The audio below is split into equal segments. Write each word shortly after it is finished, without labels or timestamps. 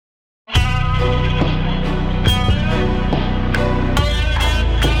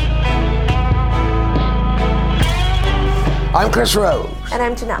I'm Chris Rose. And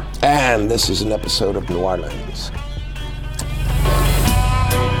I'm Janelle. And this is an episode of New Orleans.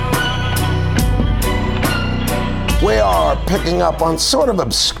 We are picking up on sort of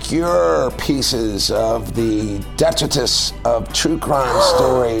obscure pieces of the detritus of true crime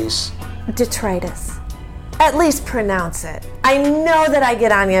stories. Detritus. At least pronounce it. I know that I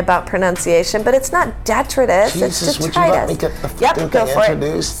get on you about pronunciation, but it's not detritus, Jesus, it's detritus. would you let me get the fucking go thing for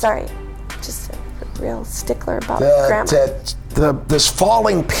introduced? It. Sorry. Just a real stickler about grammar. There's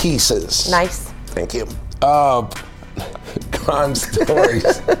falling pieces. Nice. Thank you. Of crime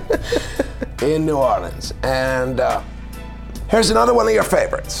stories in New Orleans. And here's another one of your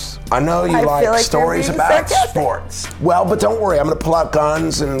favorites. I know you like stories about sports. Well, but don't worry, I'm going to pull out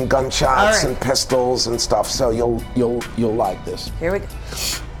guns and gunshots and pistols and stuff, so you'll like this. Here we go.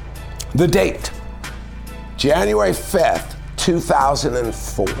 The date, January 5th,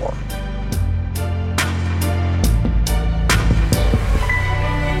 2004.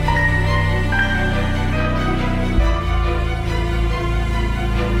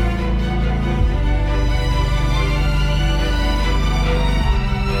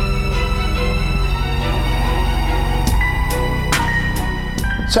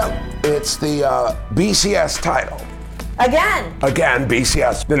 So, it's the BCS title. Again,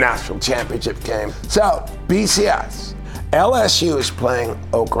 BCS, the national championship game. So, BCS. LSU is playing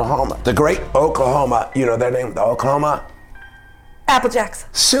Oklahoma. The great Oklahoma, you know their name, the Oklahoma?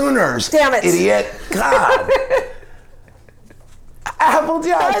 Applejacks. Sooners. Damn it. Idiot. God.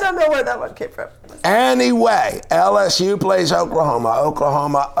 Applejacks. I don't know where that one came from. Anyway, LSU plays Oklahoma.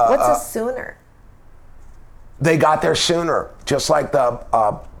 Oklahoma. What's a Sooner? They got their Sooner, just like they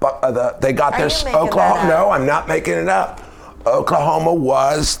got their Oklahoma. No, I'm not making it up. Oklahoma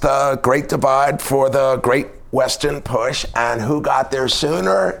was the Great Divide for the Great Western Push, and who got their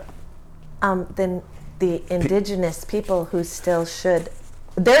Sooner? Then the indigenous people who still should.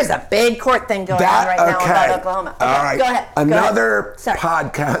 There's a big court thing going on right now about Oklahoma. Okay, all right. Go ahead. Another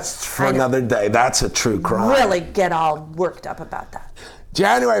podcast for another day. That's a true crime. Really get all worked up about that.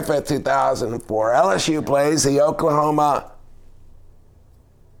 January 5th, 2004, LSU plays the Oklahoma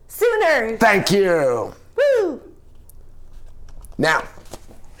Sooners. Thank you. Woo! Now,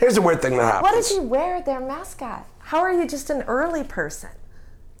 here's a weird thing that happens. What did you wear their mascot? How are you just an early person?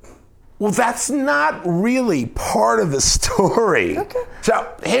 Well, that's not really part of the story. Okay. So,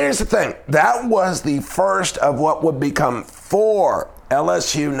 here's the thing. That was the first of what would become 4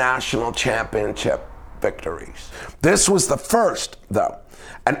 LSU national championship victories. This was the first, though.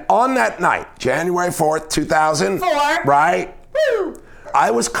 And on that night, January 4th, 2004, right? Woo! I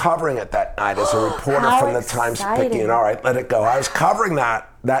was covering it that night as a reporter from the Times-Picayune. All right, let it go. I was covering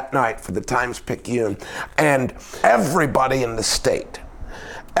that night for the Times-Picayune, and everybody in the state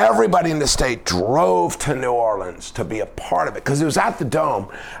drove to New Orleans to be a part of it because it was at the Dome,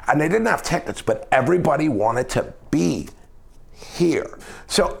 and they didn't have tickets, but everybody wanted to be here.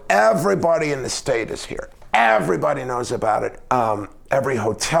 So everybody in the state is here. Everybody knows about it. Every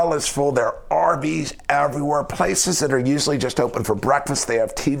hotel is full. There are RVs everywhere. Places that are usually just open for breakfast. They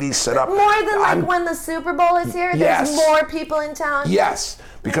have TVs set up. More than when the Super Bowl is here? Yes. There's more people in town? Yes,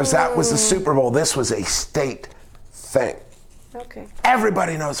 because that was the Super Bowl. This was a state thing. Okay.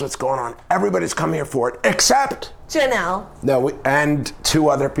 Everybody knows what's going on. Everybody's come here for it, except Janelle. No, and 2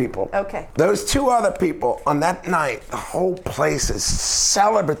 other people. Okay. Those 2 other people, on that night, the whole place is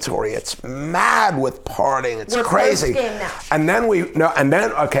celebratory. It's mad with partying. It's crazy. Game now. And then we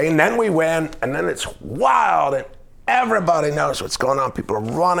win, and then it's wild, and everybody knows what's going on. People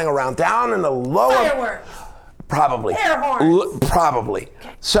are running around down in the lower. Fireworks. Probably. Air horns. Probably.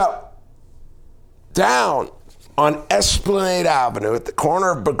 Okay. So, down on Esplanade Avenue at the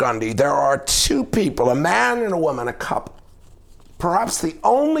corner of Burgundy, there are 2 people, a man and a woman, a couple. Perhaps the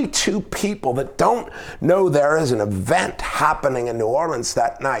only 2 people that don't know there is an event happening in New Orleans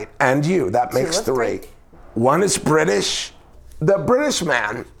that night. And that makes 3. One is British. The British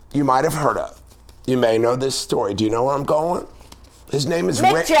man you might have heard of. You may know this story. Do you know where I'm going? His name is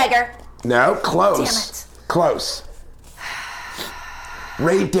Mick Jagger. No, close. Damn it. Close.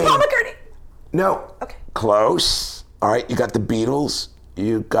 Ray Davies. Paul McCartney. No. Okay. Close. All right, you got the Beatles.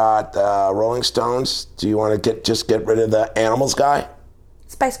 You got Rolling Stones. Do you want to just get rid of the Animals guy?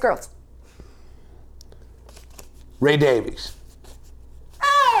 Spice Girls. Ray Davies.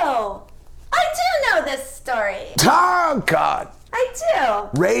 Oh, I do know this story. Oh, God. I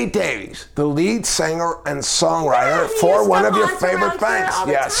do. Ray Davies, the lead singer and songwriter for one of your favorite bands.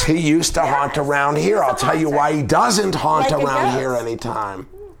 Yes, he used to haunt around here. I'll tell you why he doesn't haunt around here anytime.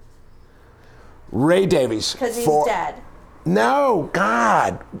 Ray Davies. Because he's dead. No,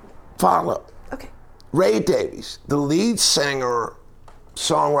 God. Follow. Okay. Ray Davies, the lead singer,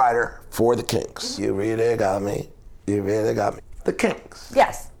 songwriter for the Kinks. You really got me. You really got me. The Kinks.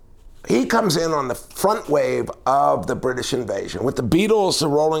 Yes. He comes in on the front wave of the British invasion with the Beatles, the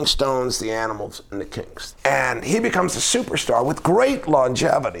Rolling Stones, the Animals, and the Kinks. And he becomes a superstar with great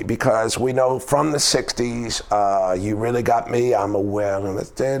longevity because we know from the 60s, You Really Got Me, I'm a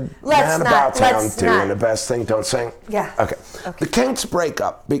well-understood man about town doing the best thing, don't sing? Yeah. Okay. The Kinks break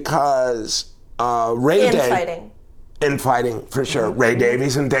up because Ray Davies... Infighting, for sure. Ray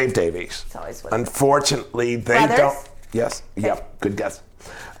Davies and Dave Davies. It's always what Unfortunately, they don't... Yes. Okay. Yep. Good guess.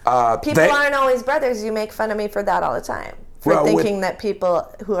 People aren't always brothers. You make fun of me for that all the time. For thinking that people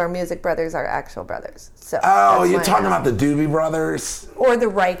who are music brothers are actual brothers. So. Oh, you're talking about the Doobie Brothers? Or the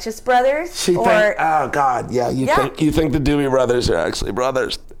Righteous Brothers? Oh, God, yeah. You think the Doobie Brothers are actually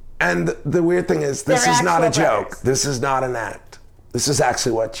brothers. And the weird thing is, this is not a joke. Brothers. This is not an act. This is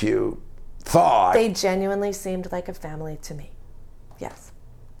actually what you thought. They genuinely seemed like a family to me. Yes.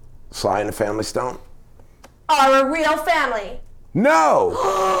 Sly and the Family Stone? Are a real family.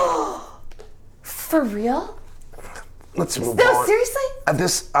 No! For real? Let's move on. No, seriously?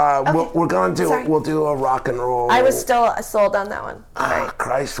 Okay. We'll do a rock and roll. I was still sold on that one.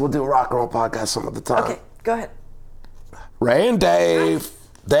 Christ, we'll do a rock and roll podcast some of the time. Okay, go ahead. Ray and Dave,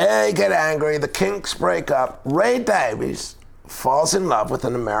 they get angry. The Kinks break up. Ray Davies falls in love with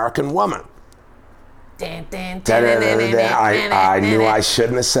an American woman. I knew I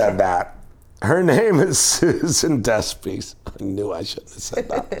shouldn't have said that. Her name is Susan Despys. I knew I shouldn't have said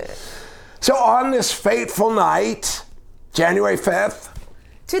that. So on this fateful night, January 5th.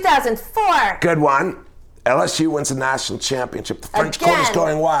 2004. Good one. LSU wins the national championship. The French Quarter's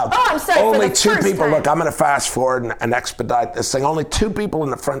going wild. Oh, I'm sorry. Only for the two first people. time. Look, I'm going to fast forward and expedite this thing. Only two people in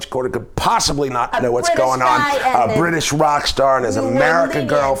the French Quarter could possibly not know what's going on. A British rock star and his American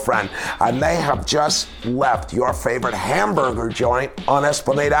girlfriend. And they have just left your favorite hamburger joint on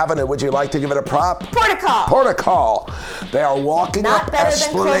Esplanade Avenue. Would you like to give it a prop? Portical. They are walking up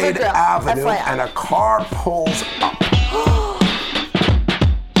Esplanade Avenue and a car pulls up.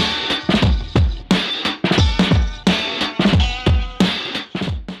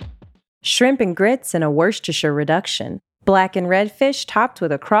 Shrimp and grits in a Worcestershire reduction. Black and red fish topped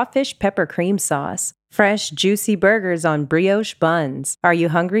with a crawfish pepper cream sauce. Fresh, juicy burgers on brioche buns. Are you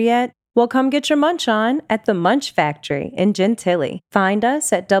hungry yet? Well, come get your munch on at The Munch Factory in Gentilly. Find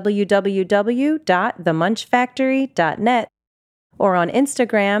us at www.themunchfactory.net or on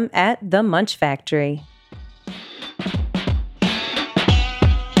Instagram at The Munch Factory.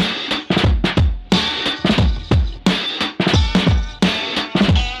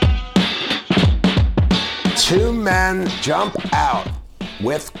 Two men jump out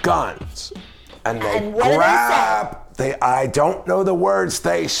with guns and they grab. I don't know the words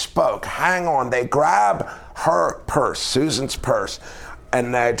they spoke. Hang on. They grab her purse, Susan's purse,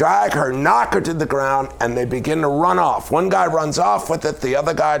 and they drag her, knock her to the ground, and they begin to run off. One guy runs off with it. The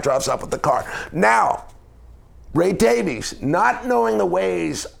other guy drives up with the car. Now, Ray Davies, not knowing the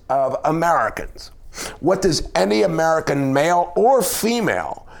ways of Americans, what does any American male or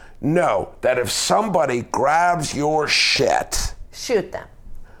female know that if somebody grabs your shit, shoot them.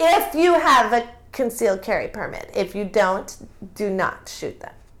 If you have a concealed carry permit. If you don't, do not shoot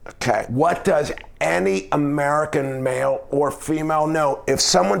them. Okay. What does any American male or female know if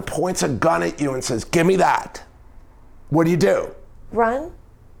someone points a gun at you and says, "Give me that"? What do? Run.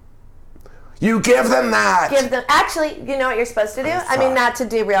 You give them that. Actually, you know what you're supposed to do? I mean, not to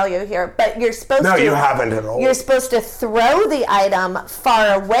derail you here, but you're supposed to. No, you haven't at all. You're supposed to throw the item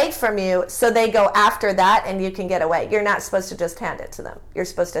far away from you so they go after that and you can get away. You're not supposed to just hand it to them. You're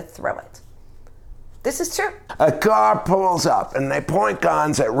supposed to throw it. This is true. A car pulls up and they point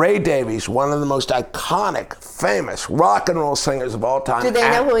guns at Ray Davies, one of the most iconic, famous rock and roll singers of all time. Do they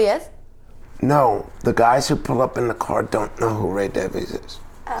know who he is? No. The guys who pull up in the car don't know who Ray Davies is.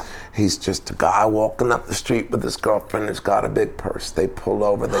 Oh. He's just a guy walking up the street with his girlfriend who's got a big purse. They pull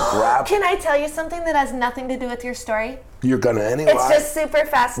over, they grab. Can I tell you something that has nothing to do with your story? You're gonna anyway. It's just super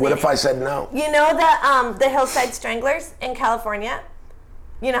fascinating. What if I said no? You know the Hillside Stranglers in California?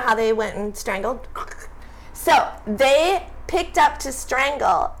 You know how they went and strangled? So they picked up to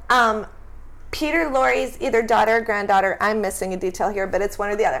strangle Peter Lorre's either daughter or granddaughter. I'm missing a detail here, but it's one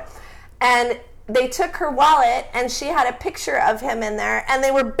or the other. And they took her wallet, and she had a picture of him in there, and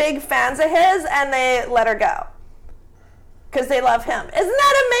they were big fans of his, and they let her go because they love him. Isn't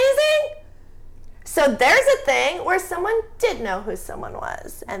that amazing? So there's a thing where someone did know who someone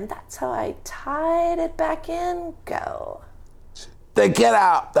was, and that's how I tied it back in. Go. They get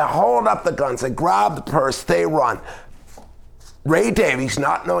out, they hold up the guns, they grab the purse, they run. Ray Davies,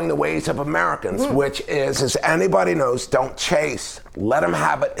 not knowing the ways of Americans, which is, as anybody knows, don't chase. Let them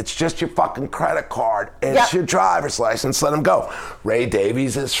have it. It's just your fucking credit card. It's your driver's license. Let them go. Ray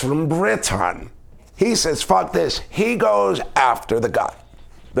Davies is from Britain. He says, fuck this. He goes after the guy.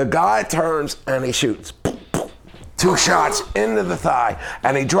 The guy turns and he shoots. 2 shots into the thigh,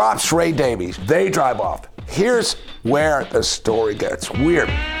 and he drops Ray Davies. They drive off. Here's where the story gets weird.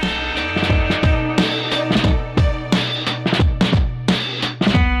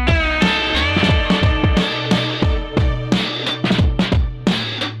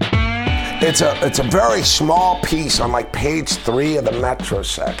 It's a very small piece on like page 3 of the Metro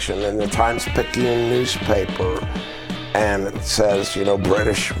section in the Times-Picayune newspaper, and it says,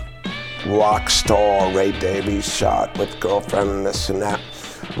 British rock star Ray Davies shot with girlfriend and this and that,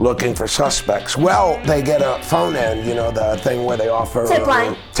 looking for suspects. Well, they get a phone in, the thing where they offer tip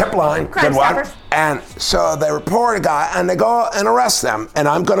line. Tip line. Crime Stoppers. And so they report a guy and they go and arrest them. And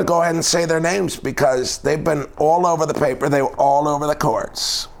I'm going to go ahead and say their names because they've been all over the paper. They were all over the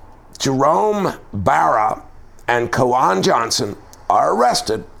courts. Jerome Barra and Kawan Johnson are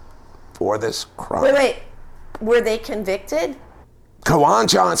arrested for this crime. Wait. Were they convicted? Kawan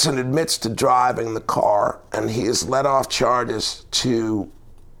Johnson admits to driving the car, and he is let off charges to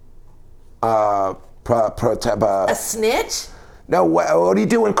a snitch? No, what do you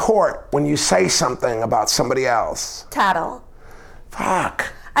do in court when you say something about somebody else? Tattle.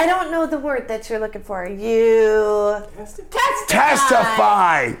 Fuck. I don't know the word that you're looking for. You...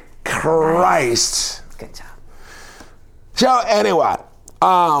 Testify. Christ. Good job. So anyway,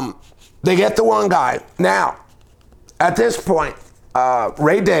 they get the one guy. Now, at this point,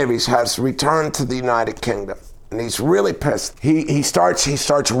 Ray Davies has returned to the United Kingdom, and he's really pissed. He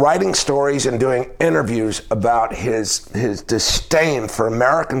starts writing stories and doing interviews about his disdain for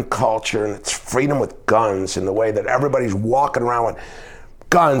American culture and its freedom with guns, and the way that everybody's walking around with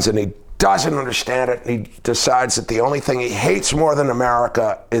guns, and he doesn't understand it, and he decides that the only thing he hates more than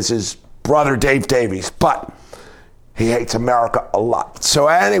America is his brother Dave Davies, but he hates America a lot. So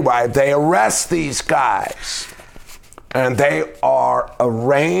anyway, they arrest these guys, and they are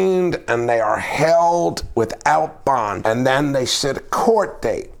arraigned and they are held without bond, and then they set a court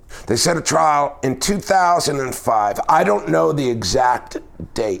date. They set a trial in 2005. I don't know the exact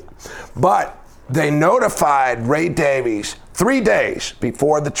date, but they notified Ray Davies 3 days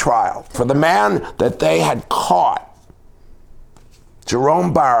before the trial for the man that they had caught,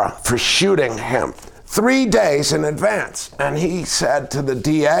 Jerome Barra, for shooting him 3 days in advance. And he said to the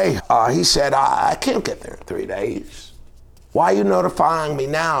DA, I can't get there in 3 days. Why are you notifying me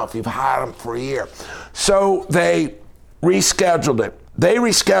now if you've had him for a year? So they rescheduled it. They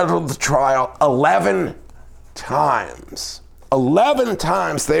rescheduled the trial 11 times. 11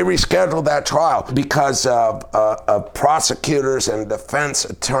 times they rescheduled that trial because of prosecutors and defense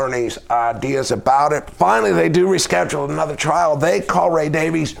attorneys' ideas about it. Finally, they do reschedule another trial. They call Ray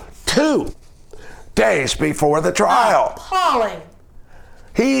Davies 2 days before the trial. Appalling.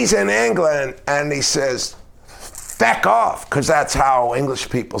 He's in England and he says, feck off, because that's how English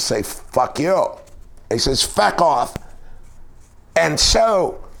people say fuck you. He says, feck off. And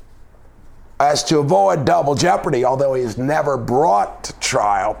so, as to avoid double jeopardy, although he is never brought to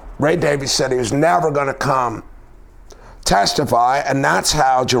trial, Ray Davies said he was never going to come testify, and that's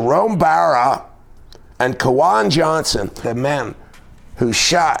how Jerome Barra and Kawan Johnson, the men who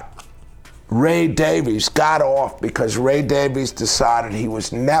shot Ray Davies, got off because Ray Davies decided he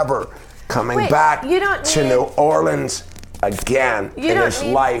was never coming back to New Orleans again in his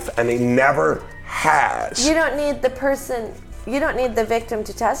life, and he never has. You don't need the victim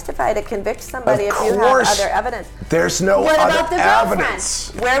to testify to convict somebody if you have other evidence. There's no other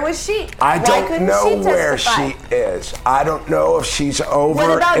evidence. Where was she? I don't know where she is. I don't know if she's over.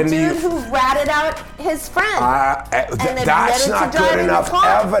 What about dude who ratted out his friend? That's not good enough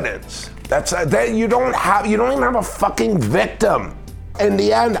evidence. You don't even have a fucking victim. In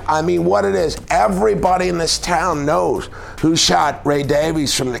the end, I mean, what it is, everybody in this town knows who shot Ray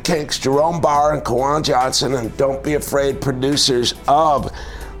Davies from the Kinks, Jerome Barra and Kawan Johnson, and don't be afraid, producers of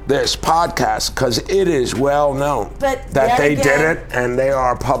this podcast, because it is well known that they did it, and they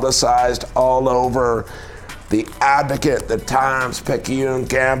are publicized all over The Advocate, The Times, Picayune,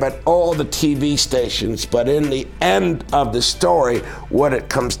 Gambit, all the TV stations. But in the end of the story, what it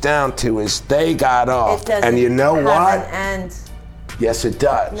comes down to is they got off. And you know what? Yes, it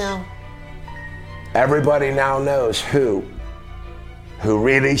does. No. Everybody now knows who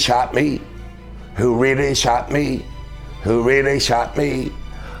really shot me, who really shot me, who really shot me.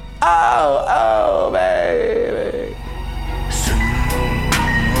 Oh, baby.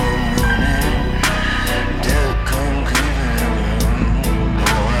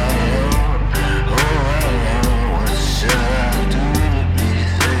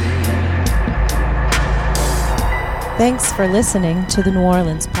 Thanks for listening to the New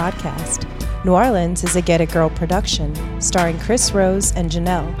Orleans podcast. New Orleans is a Get It Girl production, starring Chris Rose and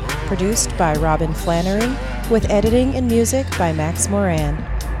Janelle, produced by Robin Flannery, with editing and music by Max Moran.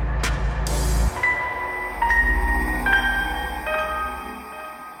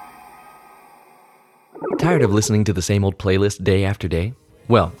 Tired of listening to the same old playlist day after day?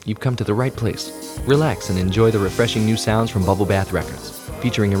 Well, you've come to the right place. Relax and enjoy the refreshing new sounds from Bubble Bath Records.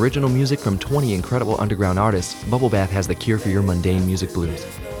 Featuring original music from 20 incredible underground artists, Bubble Bath has the cure for your mundane music blues.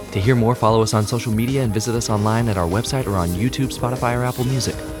 To hear more, follow us on social media and visit us online at our website or on YouTube, Spotify, or Apple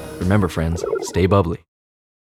Music. Remember, friends, stay bubbly.